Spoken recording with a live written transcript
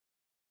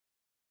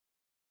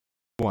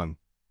Everyone,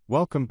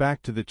 welcome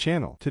back to the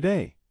channel.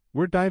 Today,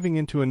 we're diving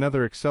into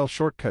another Excel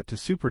shortcut to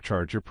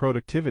supercharge your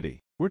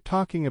productivity. We're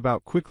talking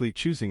about quickly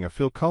choosing a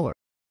fill color.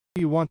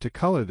 You want to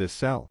color this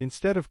cell.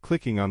 Instead of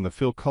clicking on the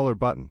Fill Color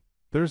button,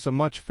 there's a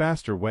much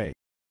faster way.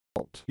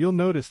 You'll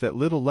notice that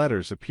little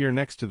letters appear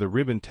next to the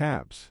ribbon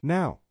tabs.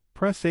 Now,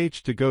 press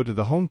H to go to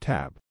the Home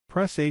tab.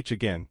 Press H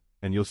again,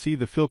 and you'll see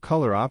the Fill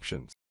Color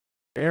options.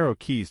 Arrow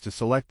keys to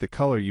select the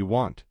color you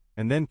want,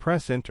 and then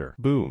press Enter.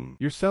 Boom!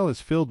 Your cell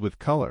is filled with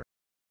color.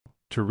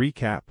 To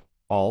recap,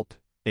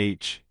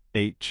 Alt+H.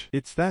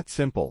 It's that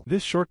simple.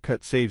 This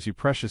shortcut saves you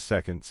precious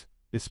seconds,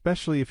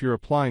 especially if you're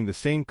applying the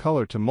same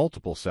color to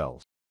multiple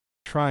cells.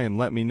 Try and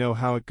let me know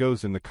how it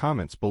goes in the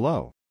comments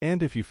below.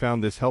 And if you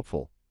found this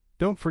helpful,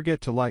 don't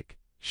forget to like,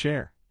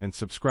 share, and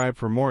subscribe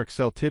for more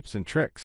Excel tips and tricks.